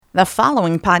The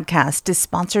following podcast is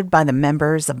sponsored by the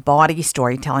members of Bawdy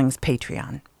Storytelling's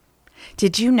Patreon.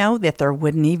 Did you know that there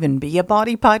wouldn't even be a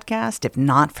Bawdy podcast if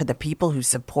not for the people who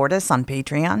support us on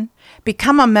Patreon?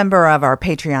 Become a member of our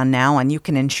Patreon now, and you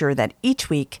can ensure that each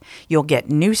week you'll get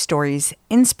new stories,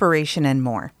 inspiration, and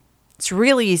more. It's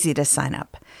really easy to sign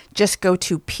up. Just go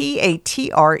to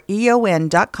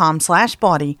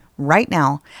patreon.com/Bawdy right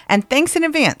now, and thanks in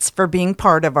advance for being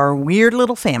part of our weird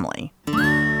little family.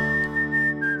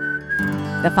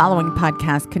 The following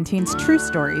podcast contains true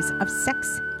stories of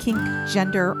sex, kink,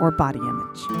 gender, or body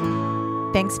image.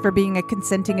 Thanks for being a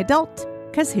consenting adult,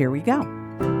 because here we go.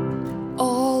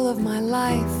 All of my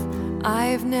life,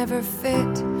 I've never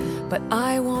fit, but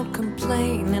I won't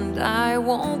complain and I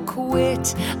won't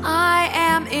quit. I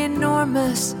am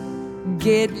enormous,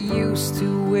 get used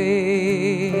to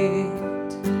it.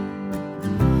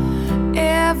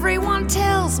 Everyone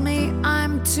tells me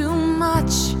I'm too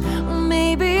much.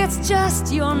 Maybe it's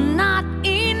just you're not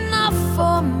enough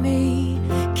for me.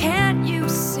 Can't you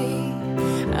see?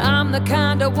 I'm the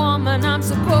kind of woman I'm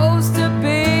supposed to be.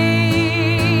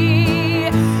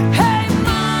 Hey,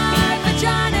 my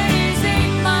vagina is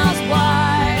 8 miles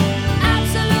wide.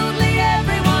 Absolutely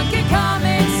everyone can come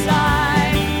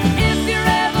inside. If you're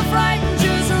ever frightened,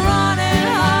 just run and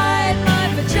hide.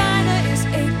 My vagina is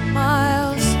 8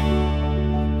 miles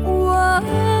wide.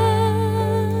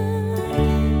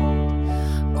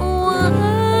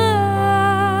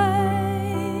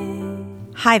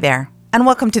 Hi there, and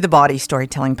welcome to the Bawdy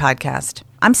Storytelling Podcast.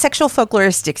 I'm sexual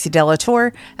folklorist Dixie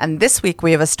Delatour, and this week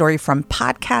we have a story from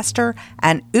podcaster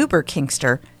and Uber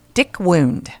kinkster Dick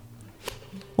Wound.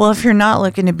 Well, if you're not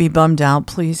looking to be bummed out,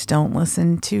 please don't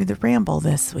listen to the ramble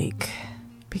this week,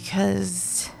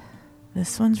 because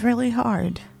this one's really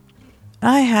hard.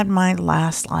 I had my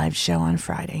last live show on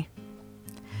Friday,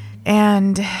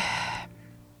 and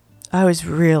I was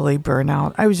really burnt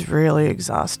out. I was really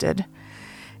exhausted.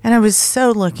 And I was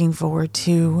so looking forward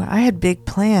to, I had big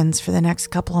plans for the next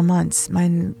couple of months. My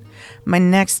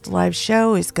next live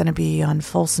show is going to be on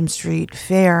Folsom Street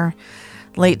Fair,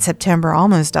 late September,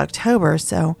 almost October.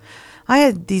 So I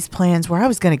had these plans where I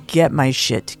was going to get my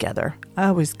shit together. I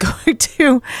was going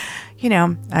to,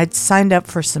 I'd signed up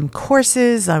for some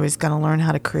courses. I was going to learn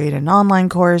how to create an online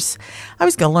course. I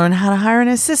was going to learn how to hire an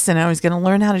assistant. I was going to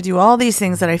learn how to do all these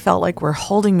things that I felt like were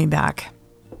holding me back.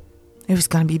 It was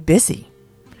going to be busy,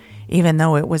 even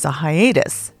though it was a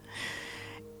hiatus.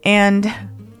 And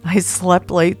I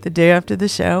slept late the day after the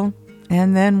show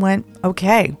and then went,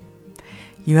 okay,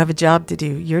 you have a job to do.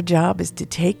 Your job is to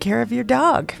take care of your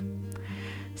dog.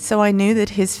 So I knew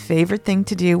that his favorite thing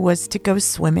to do was to go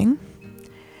swimming.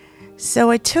 So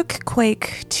I took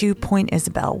Quake to Point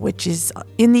Isabel, which is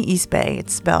in the East Bay.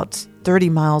 It's about 30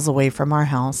 miles away from our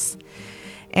house.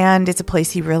 And it's a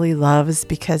place he really loves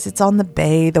because it's on the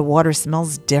bay. The water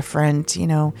smells different.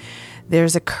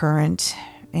 There's a current.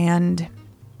 And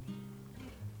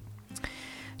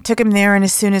took him there. And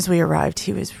as soon as we arrived,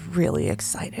 he was really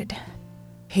excited.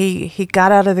 He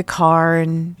got out of the car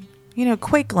and,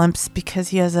 Quake limps because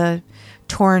he has a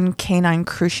torn canine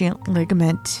cruciate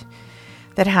ligament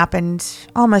that happened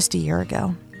almost a year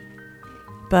ago.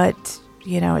 But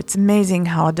it's amazing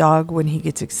how a dog, when he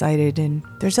gets excited, and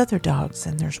there's other dogs,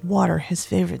 and there's water, his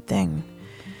favorite thing,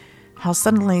 how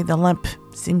suddenly the limp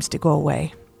seems to go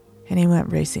away. And he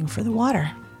went racing for the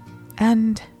water.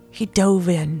 And he dove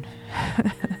in.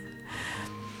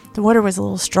 The water was a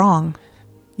little strong.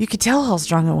 You could tell how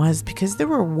strong it was because there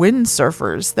were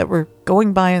windsurfers that were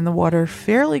going by in the water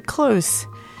fairly close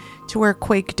to where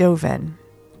Quake dove in.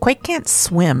 Quake can't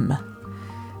swim,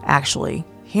 actually.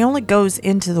 He only goes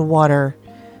into the water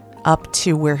up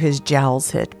to where his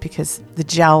jowls hit, because the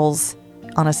jowls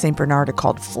on a St. Bernard are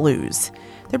called flues.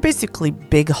 They're basically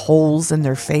big holes in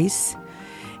their face,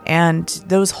 and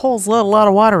those holes let a lot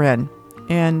of water in.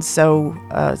 And so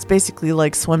it's basically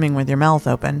like swimming with your mouth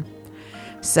open.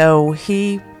 So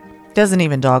he doesn't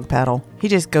even dog paddle. He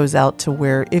just goes out to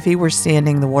where, if he were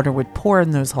standing, the water would pour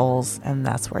in those holes, and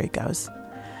that's where he goes.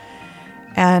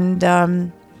 And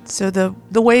so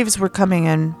the waves were coming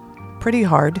in pretty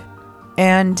hard,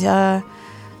 and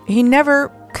he never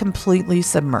completely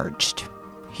submerged.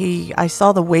 I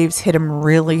saw the waves hit him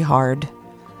really hard.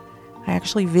 I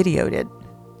actually videoed it,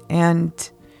 and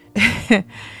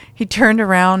he turned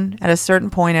around at a certain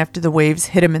point after the waves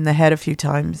hit him in the head a few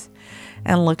times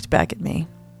and looked back at me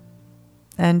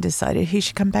and decided he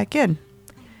should come back in.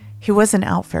 He wasn't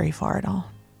out very far at all.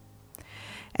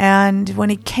 And when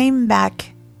he came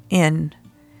back in,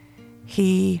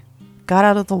 he got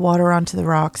out of the water onto the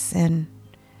rocks, and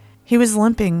he was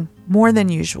limping more than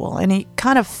usual, and he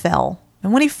kind of fell.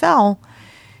 And when he fell,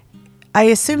 I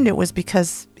assumed it was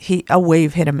because a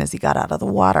wave hit him as he got out of the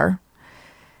water.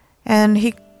 And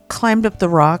he climbed up the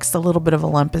rocks, a little bit of a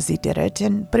lump as he did it,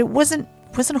 but it wasn't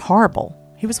horrible.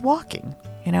 He was walking,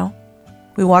 you know.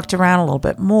 We walked around a little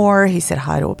bit more. He said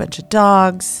hi to a bunch of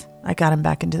dogs. I got him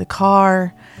back into the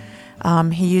car.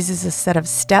 He uses a set of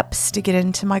steps to get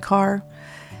into my car.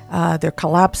 They're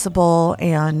collapsible,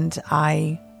 and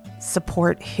I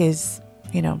support his,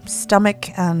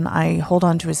 stomach, and I hold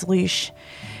on to his leash,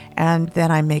 and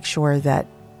then I make sure that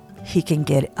he can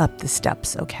get up the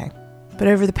steps okay. But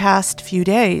over the past few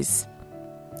days,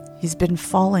 he's been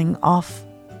falling off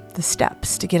the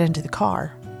steps to get into the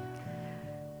car.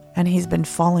 And he's been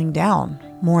falling down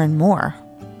more and more,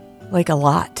 like a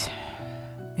lot.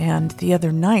 And the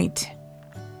other night,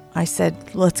 I said,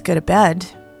 let's go to bed.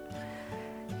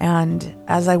 And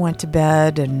as I went to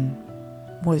bed and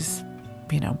was,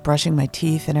 brushing my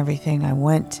teeth and everything, I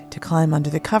went to climb under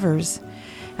the covers.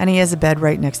 And he has a bed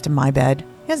right next to my bed.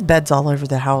 He has beds all over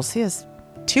the house. He has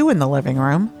 2 in the living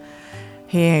room.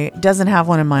 He doesn't have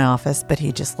one in my office, but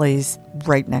he just lays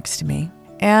right next to me.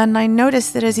 And I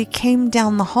noticed that as he came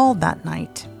down the hall that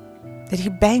night, that he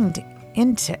banged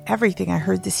into everything. I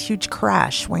heard this huge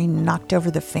crash where he knocked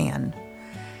over the fan.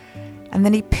 And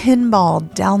then he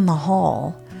pinballed down the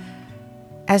hall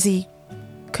as he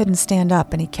couldn't stand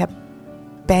up, and he kept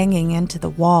banging into the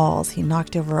walls. He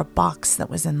knocked over a box that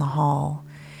was in the hall.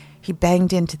 He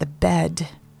banged into the bed,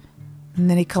 and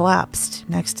then he collapsed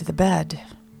next to the bed.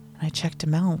 I checked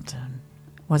him out and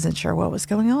wasn't sure what was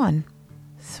going on.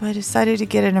 So I decided to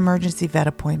get an emergency vet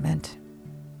appointment.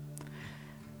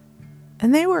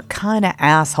 And they were kind of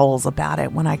assholes about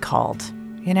it when I called,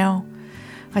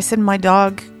 I said, my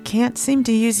dog can't seem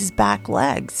to use his back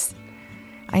legs.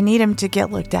 I need him to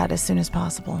get looked at as soon as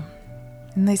possible.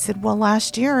 And they said, well,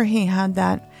 last year he had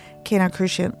that canine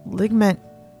cruciate ligament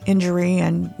injury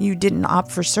and you didn't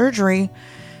opt for surgery.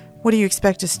 What do you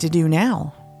expect us to do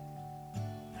now?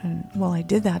 And, well, I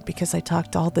did that because I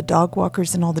talked to all the dog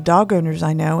walkers and all the dog owners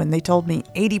I know, and they told me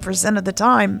 80% of the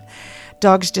time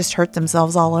dogs just hurt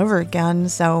themselves all over again.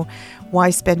 So why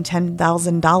spend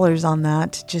 $10,000 on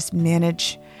that? Just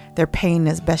manage their pain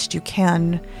as best you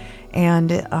can and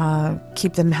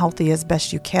keep them healthy as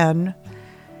best you can.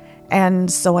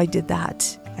 And so I did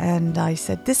that. And I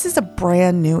said, this is a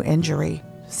brand new injury.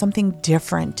 Something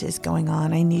different is going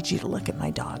on. I need you to look at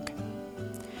my dog.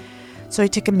 So I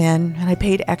took him in, and I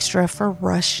paid extra for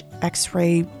rush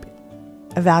x-ray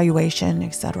evaluation,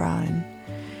 etc. And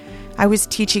I was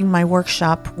teaching my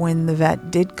workshop when the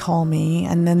vet did call me,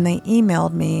 and then they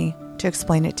emailed me to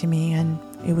explain it to me, and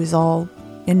it was all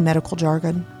in medical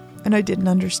jargon, and I didn't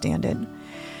understand it.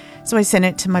 So I sent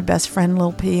it to my best friend,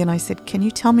 Lil P, and I said, can you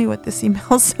tell me what this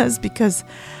email says? Because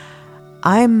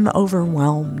I'm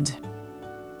overwhelmed.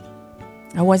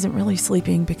 I wasn't really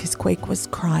sleeping because Quake was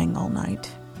crying all night,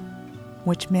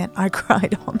 which meant I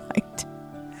cried all night.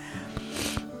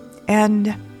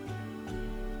 And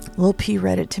Lil P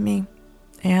read it to me,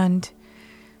 and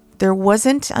there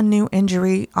wasn't a new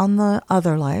injury on the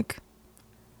other leg.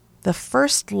 The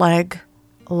first leg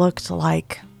looked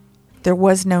like there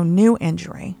was no new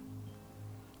injury,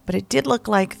 but it did look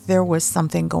like there was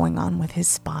something going on with his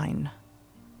spine.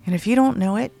 And if you don't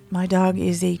know it, my dog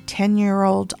is a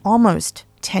 10-year-old, almost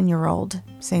 10-year-old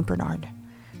St. Bernard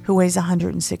who weighs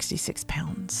 166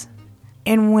 pounds.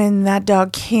 And when that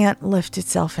dog can't lift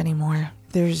itself anymore,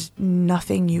 there's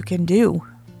nothing you can do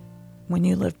when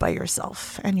you live by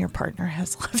yourself and your partner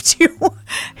has left you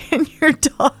and your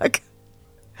dog.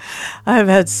 I've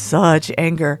had such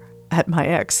anger at my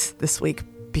ex this week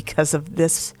because of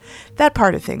that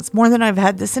part of things, more than I've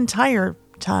had this entire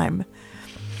time.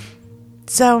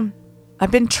 So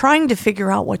I've been trying to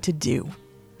figure out what to do.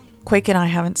 Quake and I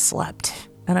haven't slept,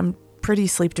 and I'm pretty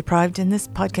sleep deprived, and this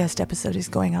podcast episode is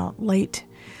going out late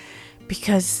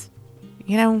because,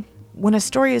 when a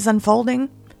story is unfolding,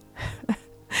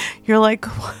 you're like,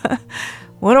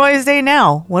 what do I say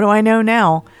now? What do I know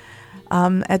now?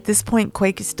 At this point,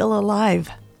 Quake is still alive,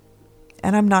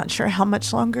 and I'm not sure how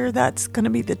much longer that's going to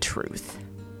be the truth.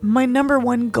 My number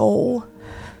one goal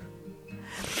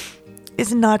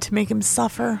is not to make him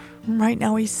suffer. Right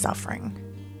now he's suffering,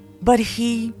 but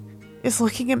he is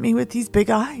looking at me with these big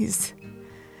eyes.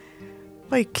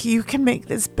 Like, you can make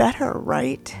this better,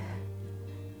 right?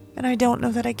 And I don't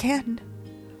know that I can.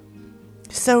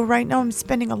 So right now I'm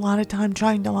spending a lot of time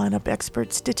trying to line up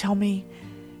experts to tell me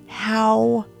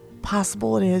how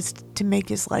possible it is to make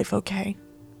his life okay.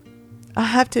 I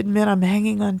have to admit I'm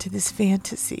hanging on to this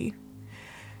fantasy.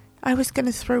 I was going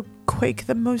to throw Quake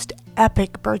the most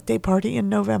epic birthday party in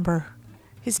November.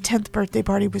 His 10th birthday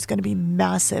party was going to be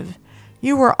massive.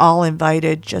 You were all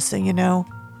invited, just so you know.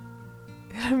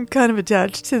 I'm kind of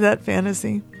attached to that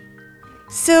fantasy.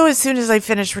 So as soon as I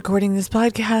finish recording this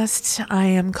podcast, I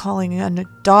am calling a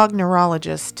dog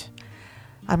neurologist.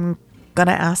 I'm going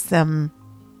to ask them,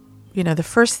 the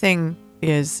first thing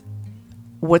is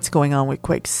what's going on with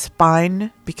Quake's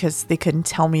spine, because they couldn't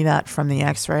tell me that from the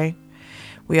x-ray.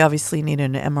 We obviously need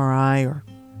an MRI or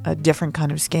a different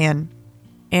kind of scan.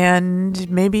 And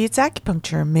maybe it's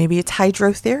acupuncture. Maybe it's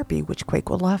hydrotherapy, which Quake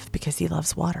will love because he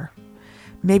loves water.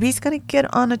 Maybe he's going to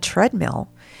get on a treadmill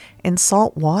in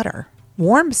salt water,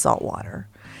 warm salt water,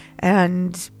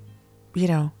 and,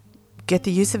 get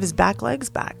the use of his back legs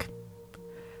back.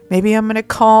 Maybe I'm going to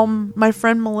call my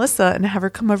friend Melissa and have her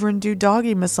come over and do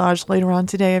doggy massage later on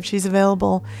today if she's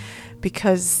available,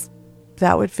 because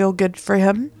that would feel good for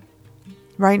him.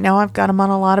 Right now I've got him on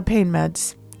a lot of pain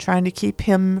meds, trying to keep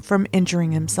him from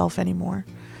injuring himself anymore.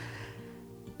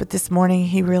 But this morning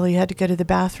he really had to go to the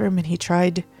bathroom, and he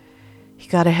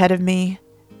got ahead of me,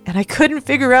 and I couldn't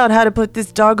figure out how to put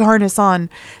this dog harness on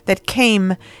that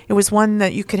came. It was one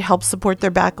that you could help support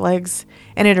their back legs,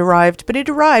 and it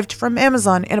arrived from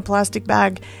Amazon in a plastic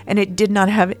bag, and it did not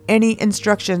have any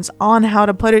instructions on how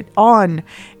to put it on.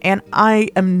 And I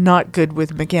am not good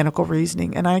with mechanical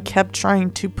reasoning, and I kept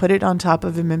trying to put it on top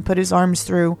of him and put his arms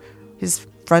through, his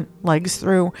front legs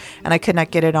through, and I could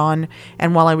not get it on.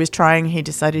 And while I was trying, he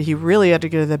decided he really had to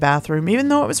go to the bathroom, even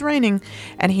though it was raining,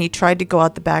 and he tried to go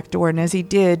out the back door. And as he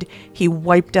did, he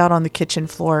wiped out on the kitchen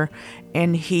floor,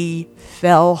 and he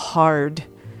fell hard.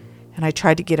 And I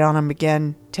tried to get on him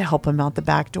again to help him out the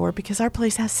back door, because our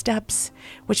place has steps,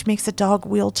 which makes a dog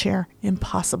wheelchair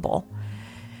impossible.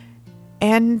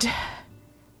 And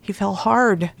he fell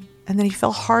hard. And then he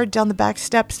fell hard down the back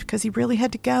steps because he really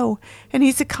had to go. And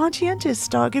he's a conscientious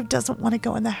dog who doesn't want to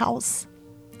go in the house.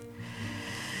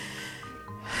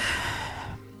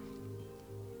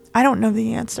 I don't know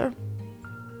the answer.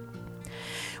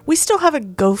 We still have a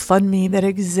GoFundMe that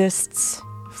exists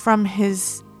from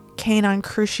his canine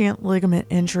cruciate ligament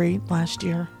injury last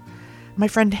year. My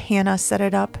friend Hannah set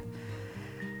it up.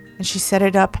 And she set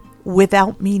it up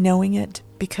without me knowing it,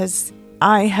 because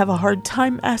I have a hard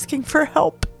time asking for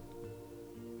help.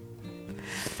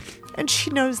 And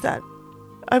she knows that.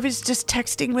 I was just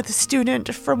texting with a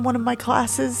student from one of my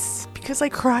classes because I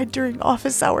cried during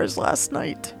office hours last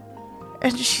night.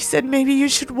 And she said, maybe you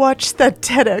should watch that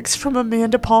TEDx from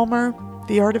Amanda Palmer,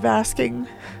 The Art of Asking.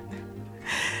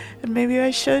 And maybe I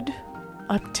should.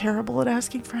 I'm terrible at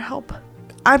asking for help.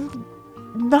 I'm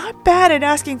not bad at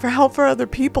asking for help for other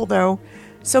people, though.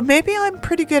 So maybe I'm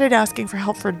pretty good at asking for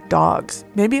help for dogs.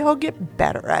 Maybe I'll get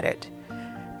better at it.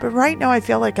 But right now I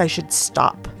feel like I should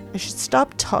stop. I should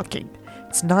stop talking.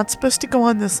 It's not supposed to go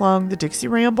on this long, the Dixie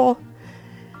Ramble.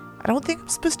 I don't think I'm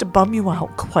supposed to bum you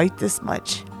out quite this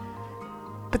much.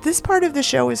 But this part of the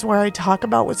show is where I talk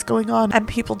about what's going on, and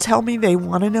people tell me they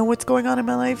want to know what's going on in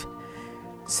my life.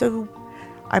 So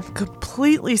I'm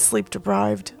completely sleep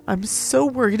deprived. I'm so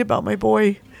worried about my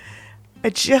boy.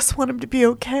 I just want him to be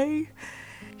okay.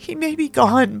 He may be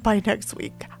gone by next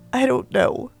week. I don't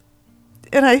know.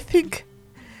 And I think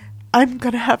I'm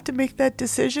going to have to make that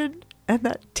decision, and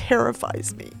that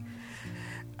terrifies me.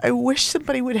 I wish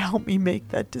somebody would help me make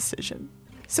that decision.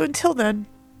 So until then,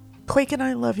 Quake and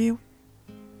I love you.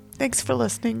 Thanks for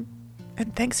listening,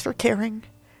 and thanks for caring.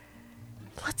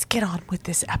 Let's get on with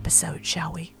this episode,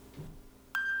 shall we?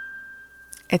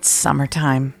 It's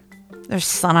summertime. There's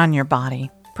sun on your body.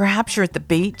 Perhaps you're at the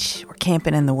beach or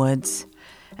camping in the woods,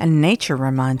 and nature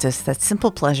reminds us that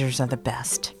simple pleasures are the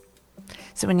best.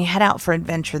 So when you head out for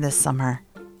adventure this summer,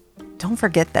 don't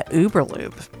forget the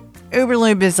Uberlube.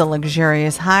 Uberlube is a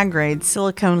luxurious, high-grade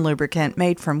silicone lubricant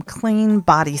made from clean,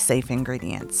 body-safe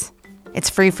ingredients. It's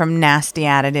free from nasty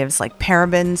additives like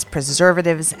parabens,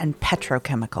 preservatives, and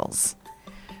petrochemicals.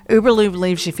 Uberlube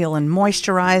leaves you feeling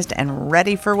moisturized and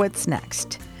ready for what's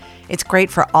next. It's great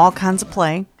for all kinds of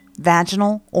play,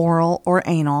 vaginal, oral, or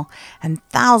anal, and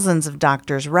thousands of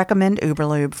doctors recommend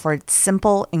Uberlube for its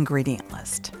simple ingredient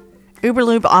list.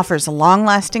 Uberlube offers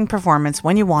long-lasting performance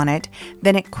when you want it,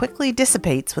 then it quickly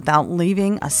dissipates without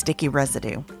leaving a sticky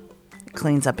residue. It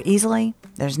cleans up easily,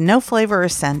 there's no flavor or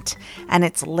scent, and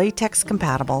it's latex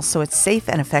compatible, so it's safe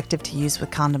and effective to use with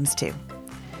condoms too.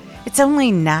 It's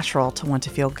only natural to want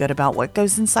to feel good about what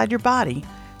goes inside your body,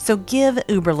 so give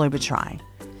Uberlube a try.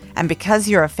 And because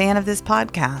you're a fan of this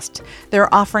podcast,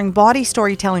 they're offering Body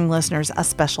Storytelling listeners a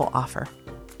special offer.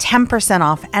 10%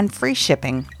 off and free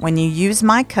shipping when you use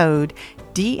my code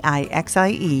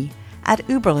DIXIE at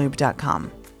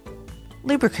uberlube.com.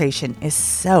 Lubrication is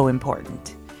so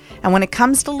important. And when it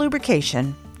comes to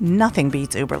lubrication, nothing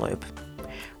beats Uberlube.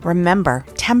 Remember,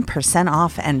 10%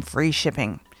 off and free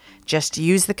shipping. Just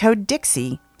use the code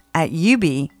DIXIE at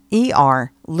uberlube.com.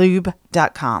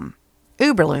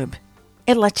 Uberlube.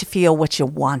 It lets you feel what you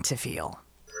want to feel.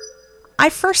 I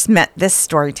first met this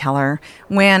storyteller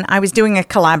when I was doing a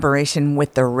collaboration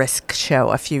with The Risk Show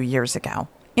a few years ago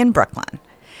in Brooklyn.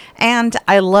 And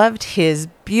I loved his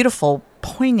beautiful,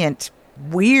 poignant,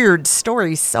 weird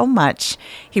stories so much.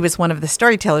 He was one of the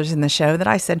storytellers in the show that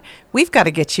I said, we've got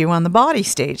to get you on the Bawdy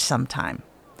stage sometime.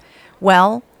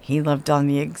 Well, he lived on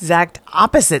the exact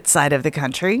opposite side of the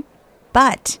country,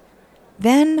 but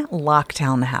then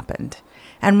lockdown happened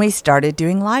and we started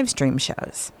doing live stream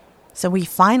shows. So we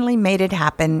finally made it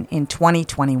happen in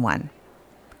 2021.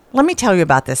 Let me tell you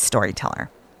about this storyteller.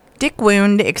 Dick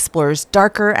Wound explores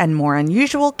darker and more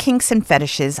unusual kinks and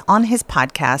fetishes on his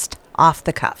podcast, Off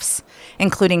the Cuffs,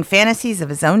 including fantasies of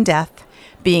his own death,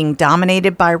 being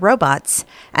dominated by robots,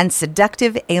 and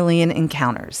seductive alien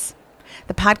encounters.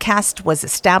 The podcast was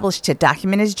established to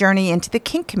document his journey into the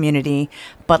kink community,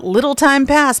 but little time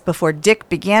passed before Dick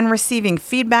began receiving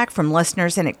feedback from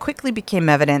listeners, and it quickly became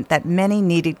evident that many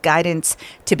needed guidance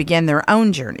to begin their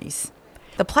own journeys.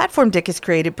 The platform Dick has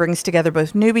created brings together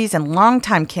both newbies and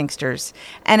longtime kinksters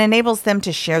and enables them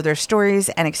to share their stories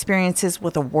and experiences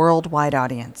with a worldwide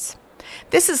audience.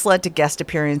 This has led to guest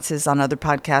appearances on other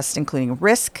podcasts, including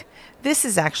Risk, This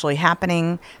Is Actually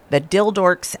Happening, The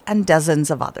Dildorks, and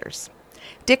dozens of others.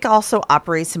 Dick also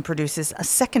operates and produces a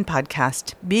second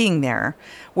podcast, Being There,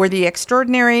 where the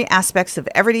extraordinary aspects of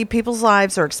everyday people's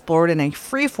lives are explored in a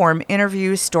free-form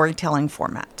interview storytelling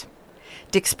format.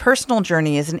 Dick's personal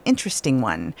journey is an interesting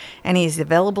one, and he is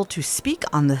available to speak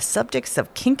on the subjects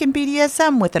of kink and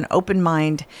BDSM with an open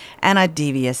mind and a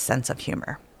devious sense of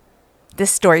humor.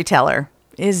 This storyteller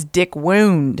is Dick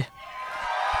Wound.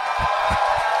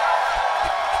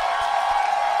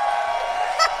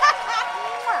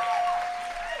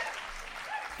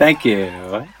 Thank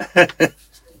you.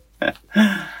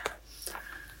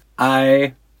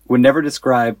 I would never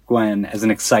describe Gwen as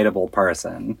an excitable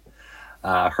person.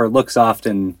 Her looks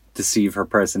often deceive her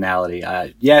personality.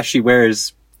 Yeah, she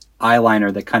wears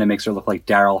eyeliner that kind of makes her look like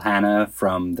Daryl Hannah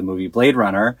from the movie Blade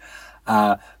Runner.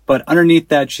 But underneath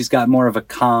that, she's got more of a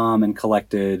calm and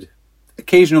collected,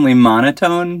 occasionally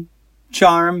monotone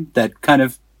charm that kind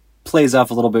of plays off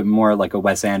a little bit more like a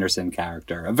Wes Anderson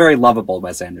character. A very lovable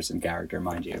Wes Anderson character,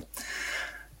 mind you.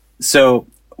 So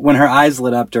when her eyes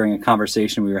lit up during a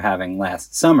conversation we were having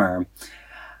last summer,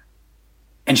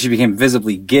 and she became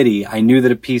visibly giddy, I knew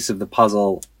that a piece of the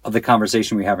puzzle of the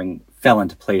conversation we were having fell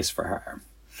into place for her.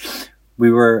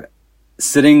 We were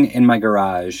sitting in my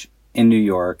garage in New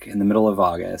York in the middle of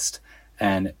August,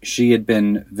 and she had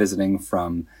been visiting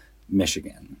from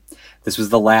Michigan. This was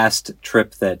the last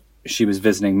trip that she was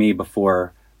visiting me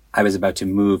before I was about to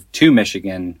move to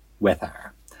Michigan with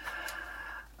her.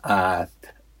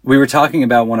 We were talking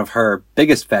about one of her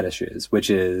biggest fetishes,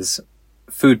 which is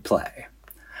food play.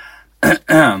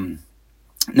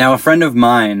 Now, a friend of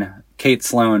mine, Kate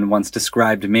Sloan, once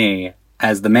described me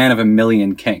as the man of a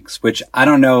million kinks, which I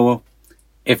don't know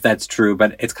if that's true,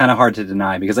 but it's kind of hard to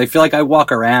deny because I feel like I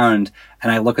walk around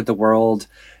and I look at the world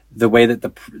the way that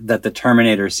the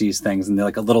Terminator sees things, and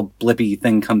like a little blippy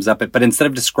thing comes up. But instead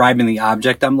of describing the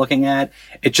object I'm looking at,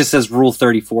 it just says Rule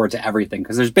 34 to everything,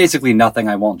 because there's basically nothing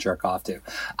I won't jerk off to.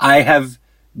 I have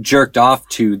jerked off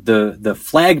to the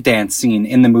flag dance scene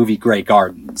in the movie Grey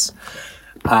Gardens.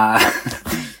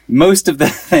 Most of the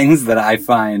things that I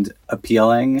find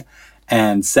appealing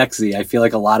and sexy, I feel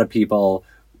like a lot of people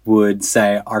would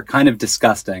say are kind of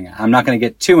disgusting. I'm not going to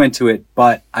get too into it,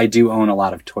 but I do own a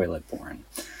lot of toilet porn.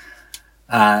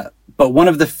 But one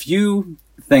of the few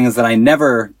things that I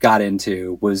never got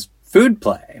into was food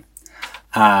play.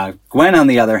 Gwen, on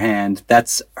the other hand,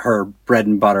 that's her bread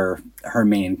and butter, her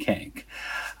main kink.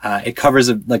 It covers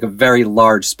a very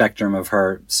large spectrum of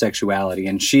her sexuality,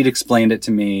 and she'd explained it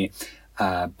to me,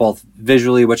 both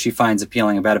visually, what she finds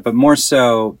appealing about it, but more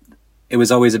so, it was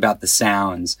always about the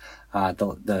sounds,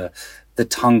 the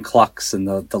tongue clucks and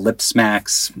the lip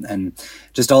smacks, and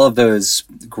just all of those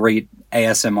great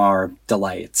ASMR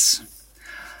delights.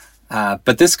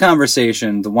 But this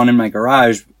conversation, the one in my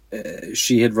garage,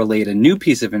 she had relayed a new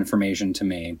piece of information to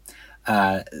me,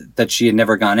 that she had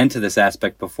never gone into this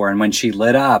aspect before. And when she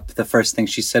lit up, the first thing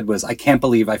she said was, "I can't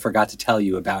believe I forgot to tell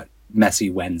you about Messy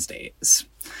Wednesdays."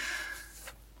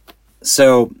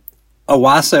 So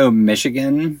Owasso,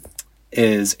 Michigan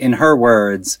is, in her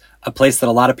words, a place that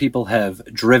a lot of people have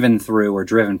driven through or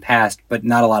driven past, but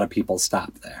not a lot of people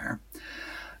stop there.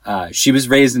 She was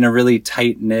raised in a really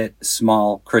tight-knit,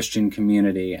 small Christian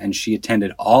community, and she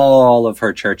attended all of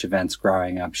her church events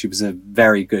growing up. She was a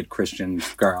very good Christian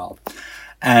girl.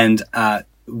 And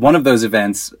one of those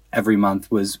events every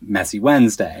month was Messy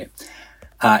Wednesday.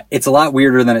 It's a lot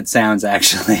weirder than it sounds,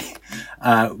 actually.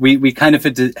 We kind of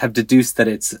have deduced that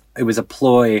it was a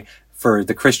ploy for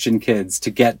the Christian kids to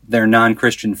get their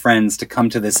non-Christian friends to come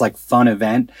to this like fun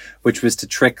event, which was to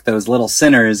trick those little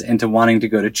sinners into wanting to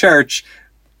go to church,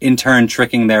 in turn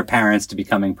tricking their parents to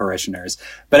becoming parishioners.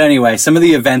 But anyway, some of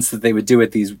the events that they would do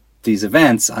at these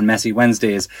events on Messy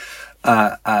Wednesdays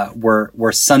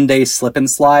were Sunday slip and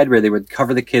slide, where they would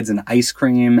cover the kids in ice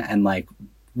cream and like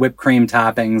whipped cream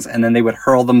toppings, and then they would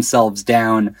hurl themselves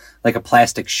down like a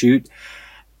plastic chute.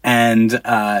 And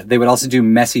they would also do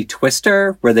Messy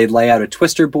Twister, where they'd lay out a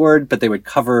twister board, but they would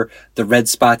cover the red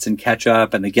spots in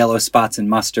ketchup and the yellow spots in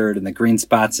mustard and the green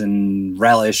spots in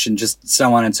relish and just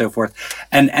so on and so forth.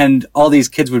 And all these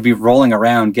kids would be rolling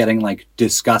around getting like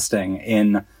disgusting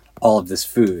in all of this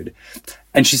food.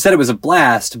 And she said it was a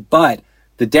blast, but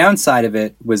the downside of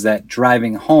it was that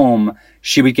driving home,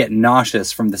 she would get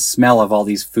nauseous from the smell of all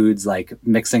these foods like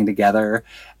mixing together,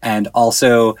 and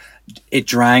also it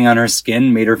drying on her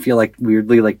skin made her feel like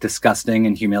weirdly like disgusting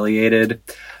and humiliated.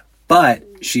 But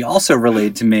she also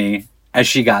relayed to me as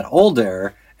she got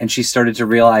older and she started to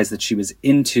realize that she was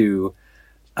into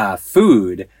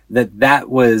food, that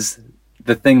was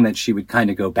the thing that she would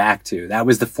kind of go back to. That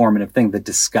was the formative thing, the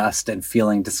disgust and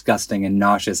feeling disgusting and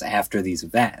nauseous after these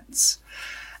events.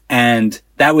 And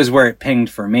that was where it pinged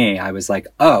for me. I was like,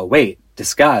 oh, wait,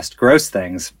 disgust, gross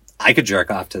things. I could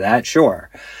jerk off to that, sure.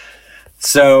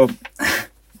 So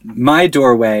my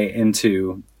doorway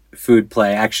into food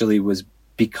play actually was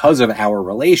because of our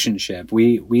relationship.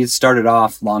 We started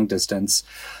off long distance.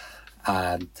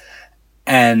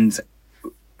 And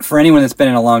for anyone that's been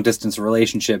in a long distance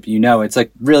relationship, you know, it's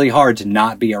like really hard to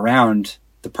not be around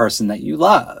the person that you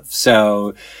love.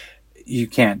 So you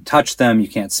can't touch them, you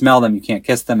can't smell them, you can't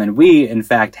kiss them. And we, in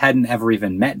fact, hadn't ever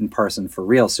even met in person for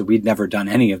real. So we'd never done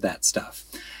any of that stuff.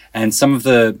 And some of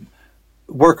the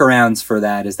workarounds for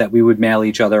that is that we would mail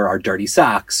each other our dirty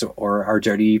socks or our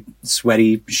dirty,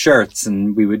 sweaty shirts.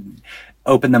 And we would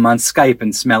open them on Skype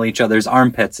and smell each other's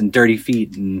armpits and dirty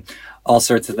feet and all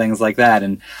sorts of things like that.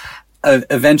 And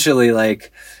eventually,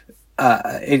 like,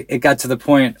 it got to the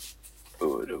point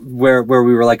where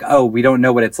we were like, oh, we don't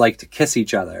know what it's like to kiss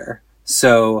each other.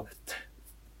 So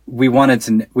we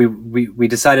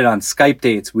decided on Skype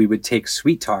dates, we would take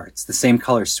sweet tarts, the same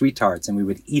color sweet tarts, and we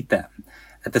would eat them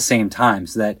at the same time,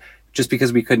 so that just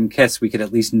because we couldn't kiss, we could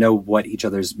at least know what each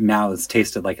other's mouths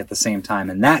tasted like at the same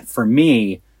time. And that, for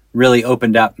me, really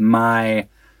opened up my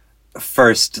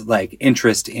first, like,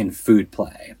 interest in food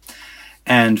play.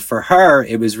 And for her,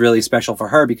 it was really special for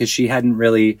her because she hadn't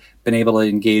really been able to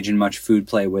engage in much food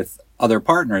play with other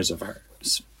partners of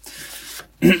hers.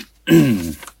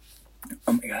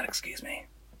 Oh my God, excuse me.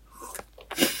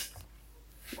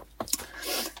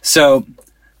 So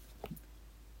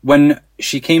when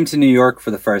she came to New York for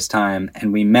the first time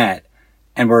and we met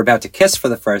and were about to kiss for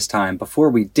the first time, before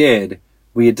we did,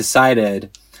 we had decided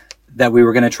that we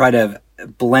were going to try to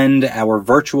blend our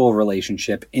virtual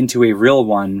relationship into a real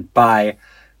one by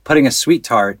putting a sweet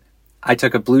tart. I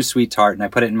took a blue sweet tart and I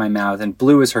put it in my mouth, and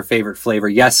blue is her favorite flavor.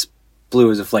 Yes, blue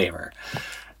is a flavor.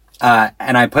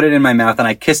 And I put it in my mouth and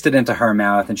I kissed it into her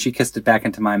mouth and she kissed it back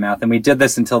into my mouth. And we did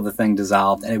this until the thing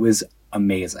dissolved, and it was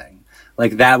amazing.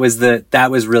 Like that was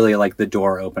really like the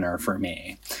door opener for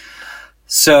me.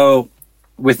 So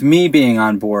with me being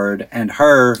on board and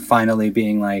her finally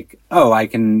being like, oh, I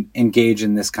can engage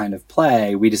in this kind of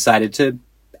play, we decided to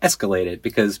escalate it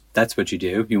because that's what you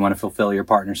do. You want to fulfill your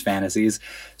partner's fantasies.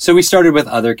 So we started with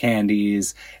other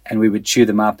candies and we would chew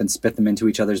them up and spit them into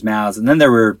each other's mouths. And then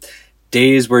there were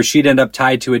days where she'd end up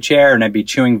tied to a chair and I'd be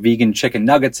chewing vegan chicken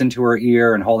nuggets into her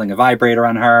ear and holding a vibrator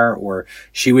on her, or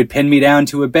she would pin me down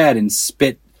to a bed and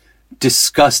spit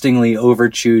disgustingly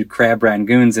over-chewed crab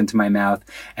rangoons into my mouth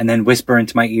and then whisper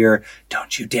into my ear,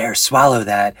 don't you dare swallow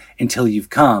that until you've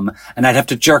come. And I'd have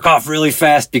to jerk off really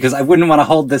fast because I wouldn't want to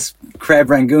hold this crab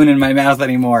rangoon in my mouth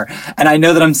anymore. And I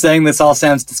know that I'm saying this all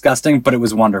sounds disgusting, but it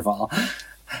was wonderful.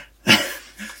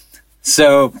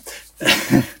 So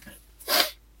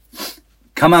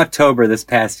come October this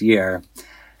past year,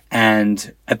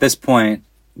 and at this point,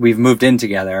 we've moved in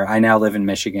together. I now live in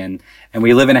Michigan, and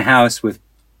we live in a house with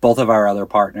both of our other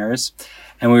partners.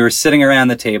 And we were sitting around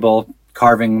the table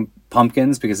carving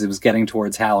pumpkins because it was getting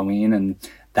towards Halloween, and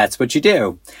that's what you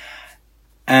do.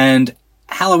 And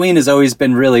Halloween has always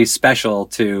been really special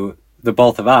to the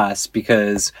both of us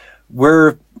because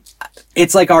we're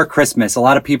it's like our Christmas. A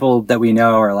lot of people that we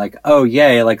know are like, oh,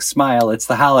 yay, like smile. It's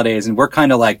the holidays. And we're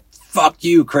kind of like, fuck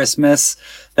you, Christmas.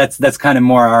 That's kind of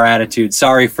more our attitude.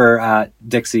 Sorry for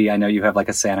Dixie. I know you have like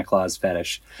a Santa Claus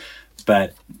fetish,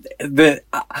 but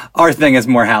our thing is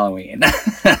more Halloween.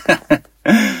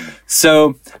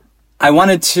 So I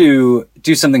wanted to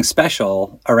do something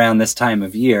special around this time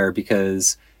of year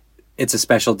because it's a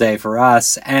special day for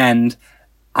us. And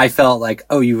I felt like,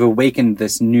 oh, you've awakened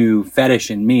this new fetish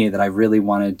in me that I really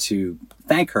wanted to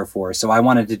thank her for. So I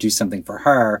wanted to do something for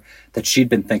her that she'd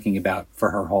been thinking about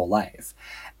for her whole life.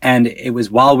 And it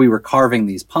was while we were carving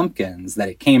these pumpkins that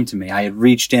it came to me. I had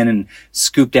reached in and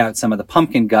scooped out some of the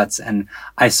pumpkin guts, and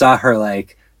I saw her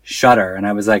like shudder. And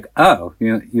I was like, oh,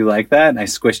 you like that? And I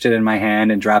squished it in my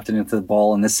hand and dropped it into the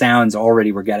bowl, and the sounds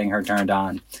already were getting her turned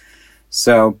on.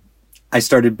 So I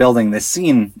started building this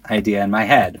scene idea in my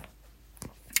head.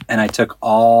 And I took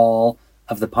all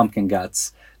of the pumpkin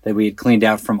guts that we had cleaned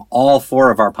out from all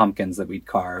 4 of our pumpkins that we'd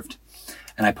carved.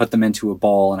 And I put them into a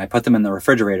bowl, and I put them in the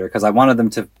refrigerator because I wanted them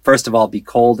to, first of all, be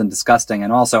cold and disgusting.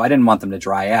 And also, I didn't want them to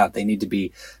dry out. They need to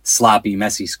be sloppy,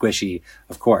 messy, squishy,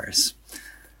 of course.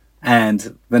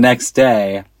 And the next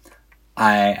day,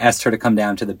 I asked her to come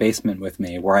down to the basement with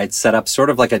me, where I'd set up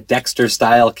sort of like a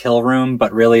Dexter-style kill room,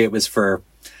 but really it was for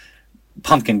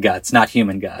pumpkin guts, not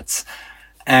human guts.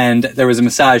 And there was a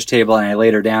massage table, and I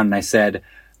laid her down and I said,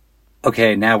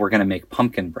 okay, now we're going to make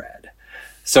pumpkin bread.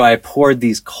 So I poured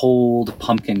these cold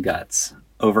pumpkin guts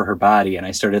over her body, and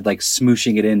I started like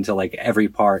smooshing it into like every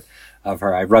part of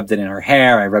her. I rubbed it in her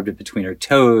hair. I rubbed it between her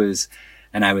toes,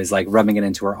 and I was like rubbing it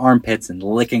into her armpits and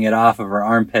licking it off of her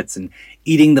armpits and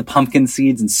eating the pumpkin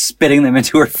seeds and spitting them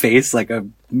into her face like a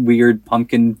weird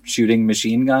pumpkin shooting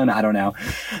machine gun. I don't know.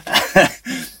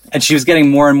 And she was getting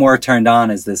more and more turned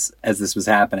on as this was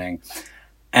happening.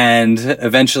 And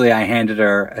eventually I handed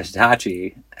her a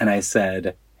Hitachi and I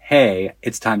said, hey,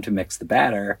 it's time to mix the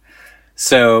batter.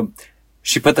 So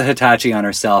she put the Hitachi on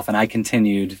herself, and I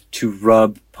continued to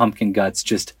rub pumpkin guts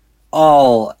just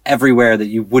all everywhere that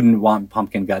you wouldn't want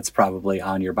pumpkin guts probably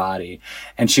on your body.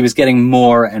 And she was getting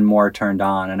more and more turned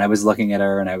on. And I was looking at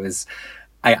her, and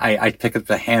I picked up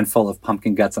a handful of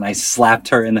pumpkin guts and I slapped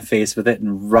her in the face with it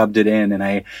and rubbed it in.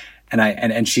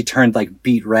 And she turned like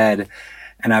beet red.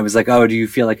 And I was like, oh, do you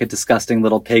feel like a disgusting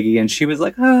little piggy? And she was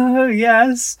like, oh,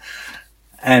 yes.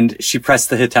 And she pressed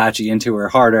the Hitachi into her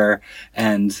harder,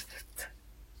 and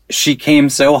she came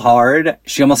so hard,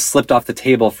 she almost slipped off the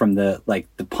table from the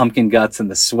pumpkin guts and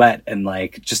the sweat, and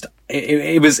like just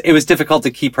it was difficult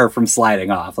to keep her from sliding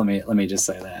off. Let me just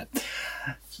say that.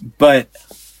 But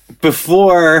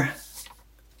before,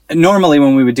 normally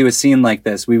when we would do a scene like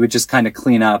this, we would just kind of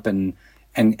clean up and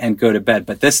go to bed.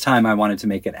 But this time I wanted to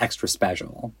make it extra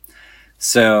special.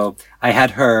 So I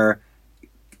had her,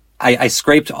 I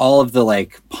scraped all of the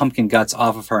like pumpkin guts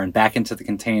off of her and back into the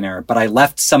container, but I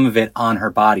left some of it on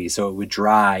her body so it would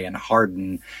dry and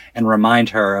harden and remind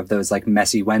her of those like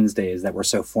messy Wednesdays that were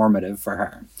so formative for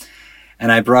her.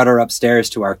 And I brought her upstairs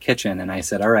to our kitchen and I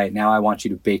said, all right, now I want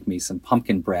you to bake me some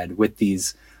pumpkin bread with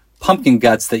these pumpkin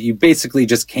guts that you basically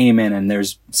just came in and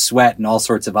there's sweat and all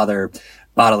sorts of other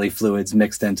bodily fluids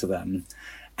mixed into them.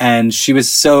 And she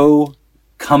was so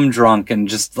cum drunk and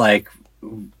just like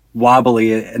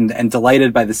wobbly and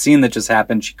delighted by the scene that just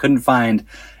happened. She couldn't find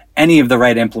any of the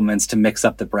right implements to mix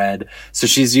up the bread. So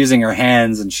she's using her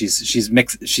hands and she's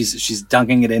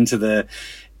dunking it into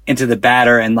the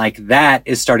batter. And like that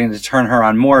is starting to turn her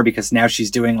on more because now she's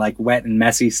doing like wet and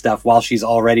messy stuff while she's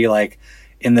already like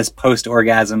in this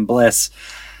post-orgasm bliss.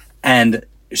 And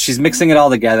she's mixing it all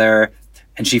together.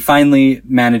 And she finally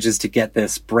manages to get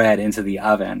this bread into the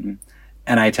oven.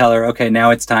 And I tell her, okay,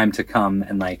 now it's time to come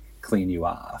and like clean you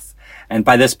off. And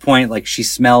by this point, like she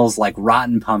smells like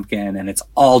rotten pumpkin and it's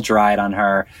all dried on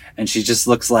her. And she just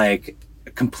looks like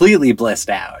completely blissed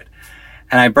out.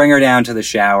 And I bring her down to the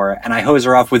shower and I hose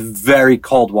her off with very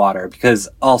cold water because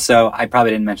also, I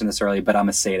probably didn't mention this earlier, but I'm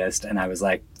a sadist. And I was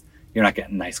like, you're not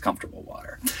getting nice, comfortable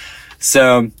water.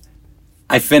 So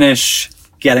I finish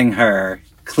getting her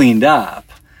cleaned up.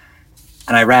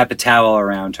 And I wrap a towel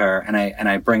around her and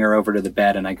I bring her over to the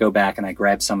bed and I go back and I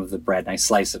grab some of the bread and I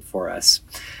slice it for us.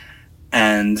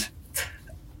 And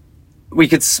we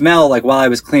could smell, like while I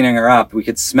was cleaning her up, we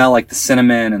could smell like the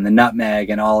cinnamon and the nutmeg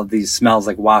and all of these smells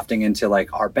like wafting into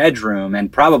like our bedroom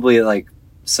and probably like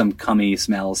some cummy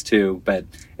smells too. But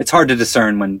it's hard to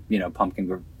discern when, you know,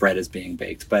 pumpkin bread is being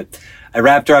baked. But I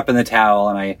wrapped her up in the towel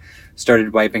and I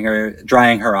started wiping her,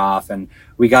 drying her off. And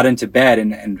we got into bed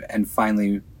and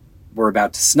finally were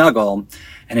about to snuggle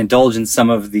and indulge in some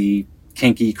of the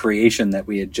kinky creation that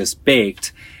we had just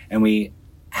baked. And we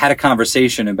had a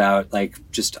conversation about like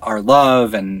just our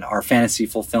love and our fantasy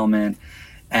fulfillment,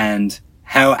 and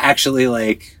how actually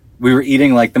like we were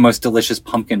eating like the most delicious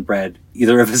pumpkin bread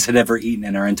either of us had ever eaten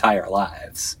in our entire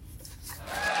lives.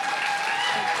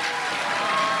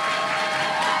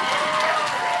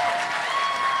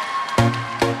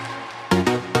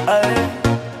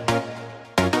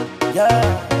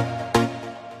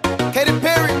 Katy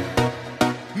Perry,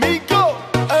 Miko.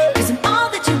 Cause I'm all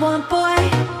that you want, boy.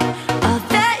 All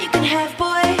that you can have,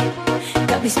 boy.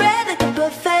 Got me spread like a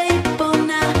buffet.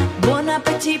 Bon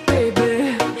appetit,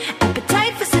 baby.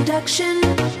 Appetite for seduction.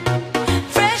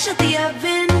 Fresh out the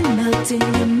oven. Melt in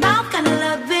your mouth, kinda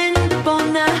loving.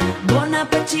 Bon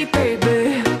appetit,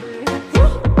 baby.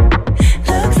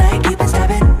 Looks like you've been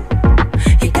stabbing.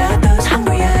 You got those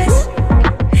hungry eyes.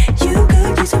 You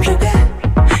could use some sugar.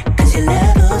 Cause your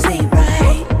levels ain't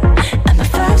right. I'm a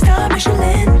 5-star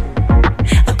Michelin.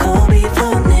 A cold beef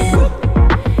floating in.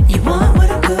 You want what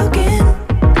I'm cooking?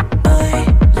 Boy,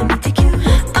 let me take you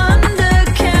under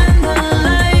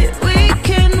candlelight. We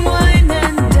can wine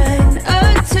and dine. A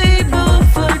table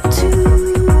for two.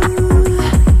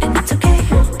 And it's okay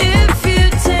if you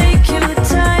take your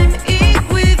time. Eat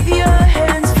with your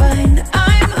hands, fine.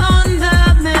 I'm on the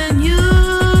menu.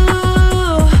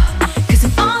 Cause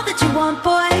I'm all that you want,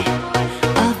 boy.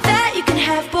 All that you can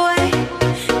have, boy.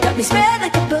 Got me spread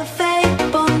like a buffet.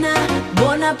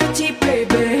 Bon appetit,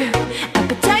 baby.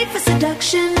 Appetite for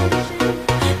seduction.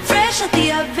 Fresh out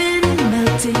the oven.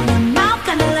 Melt in your mouth,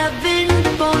 kinda loving.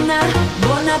 Bon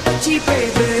appetit,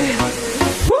 baby.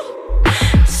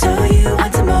 So you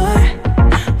want some more?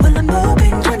 Well, I'm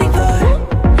open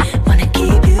 24. Wanna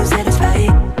keep you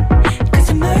satisfied. Cause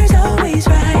summer's always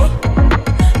right.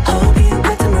 Hope you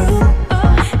got some room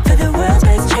for the world's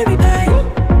best cherry pie.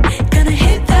 Gonna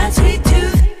hit that sweet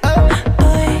tooth.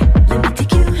 Boy, let me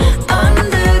take you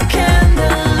under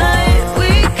candlelight.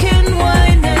 We can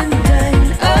wine and dine.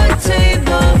 A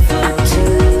table for two.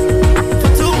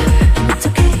 And it's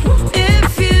okay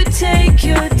if you take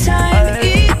your time.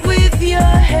 Eat with your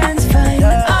hands, fine.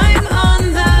 I'm on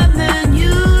the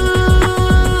menu.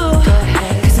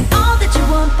 Cause I'm all that you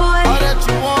want, boy. All that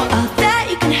you want. All that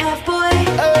you can have, boy.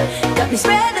 Got me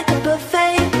spread like a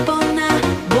buffet.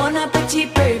 Bon appetit,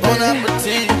 baby. Bon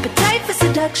appetit. Appetite for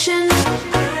seduction.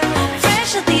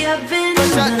 Fresh out the oven.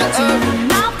 Fresh out the Melt in oven. your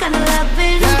mouth, kinda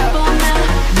loving. Yeah.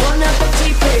 Bon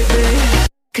appetit, baby.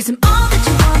 Cause I'm all that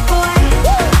you want, boy.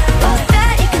 All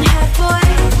that you can have, boy.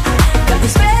 Got me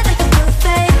spread like a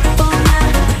buffet.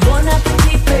 Bon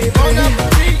appetit, baby. Bon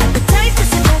appetit. Appetite for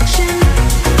seduction.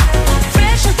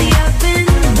 Fresh out the oven.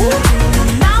 Melt in your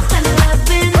mouth, kinda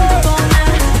loving.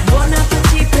 Bon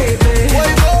appetit, baby.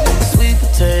 Sweet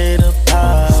potato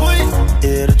pie. Sweet.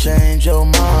 It'll change your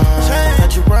mind. Change.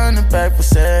 Got you running back for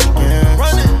seconds.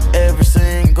 Running. Every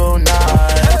single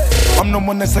night. I'm the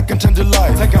one that second change your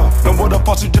life. Take off. No water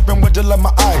faucet dripping with just like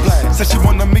my eyes. Said she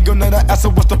want a meal, now I asked her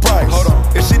what's the price. Hold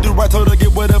on. If she do right, told her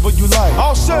get whatever you like.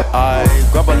 Oh shit. I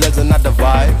grab her legs and not the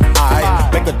vibe. I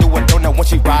make her do a donut when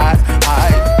she ride. I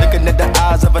looking at the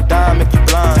eyes of a dime, make you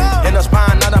blind. In her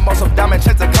spine, not a muscle diamond,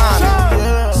 chase the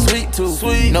climb. Sweet tooth,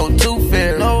 sweet, no tooth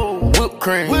fairy, no whipped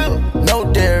cream, no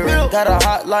dairy. Got a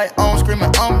hot light on,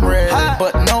 screaming I'm ready,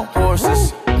 but no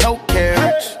horses, no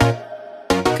carriage.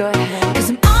 Go ahead. Cause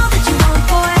I'm all that you want,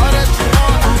 boy. All that you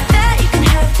want. All that you can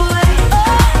have, boy.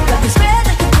 Got me spread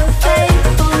like a buffet.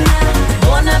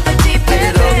 Bon appetit,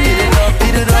 baby. Eat it up,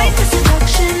 eat it up. Appetite for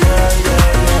seduction.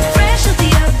 Fresh out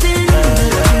the oven.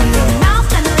 Melt in your mouth,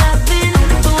 kinda loving.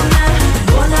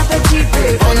 Bon appetit,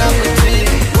 baby. Bon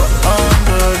appetit,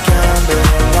 under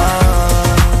candlelight.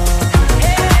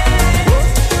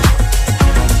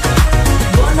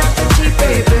 Bon appetit,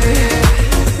 baby.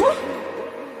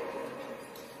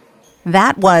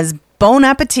 That was Bon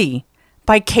Appetit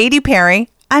by Katy Perry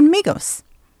and Migos.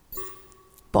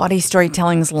 Body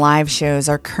Storytelling's live shows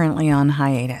are currently on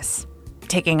hiatus,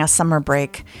 taking a summer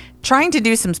break, trying to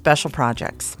do some special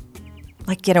projects,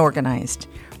 like get organized,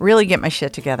 really get my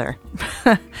shit together.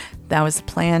 That was the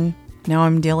plan. Now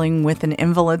I'm dealing with an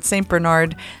invalid St.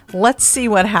 Bernard. Let's see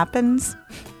what happens.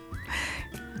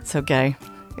 It's okay.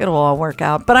 It'll all work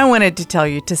out, but I wanted to tell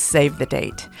you to save the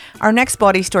date. Our next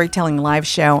Body Storytelling live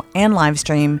show and live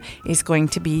stream is going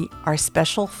to be our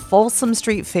special Folsom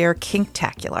Street Fair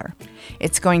Kinktacular.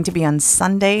 It's going to be on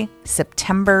Sunday,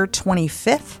 September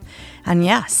 25th, and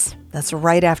yes, that's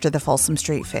right after the Folsom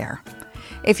Street Fair.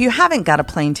 If you haven't got a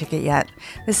plane ticket yet,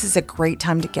 this is a great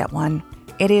time to get one.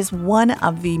 It is one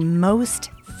of the most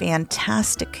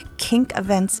fantastic kink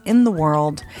events in the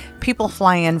world. People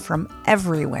fly in from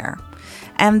everywhere.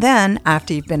 And then,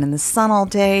 after you've been in the sun all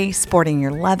day, sporting your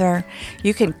leather,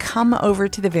 you can come over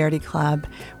to the Verity Club,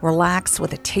 relax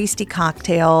with a tasty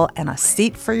cocktail and a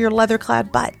seat for your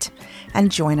leather-clad butt,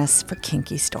 and join us for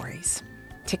kinky stories.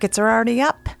 Tickets are already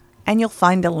up, and you'll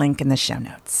find a link in the show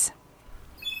notes.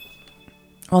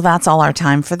 Well, that's all our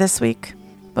time for this week.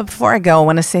 But before I go, I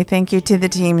want to say thank you to the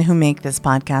team who make this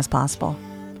podcast possible.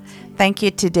 Thank you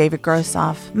to David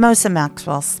Grossoff, Mosa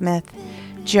Maxwell Smith,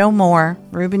 Joe Moore,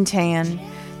 Ruben Tan,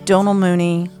 Donal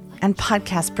Mooney, and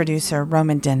podcast producer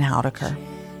Roman Den Houdeker.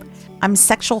 I'm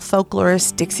sexual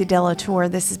folklorist Dixie Delatour.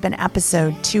 This has been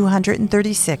episode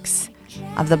 236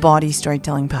 of the Bawdy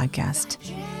Storytelling Podcast.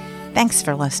 Thanks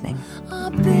for listeing. A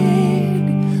big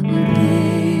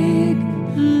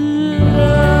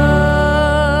love.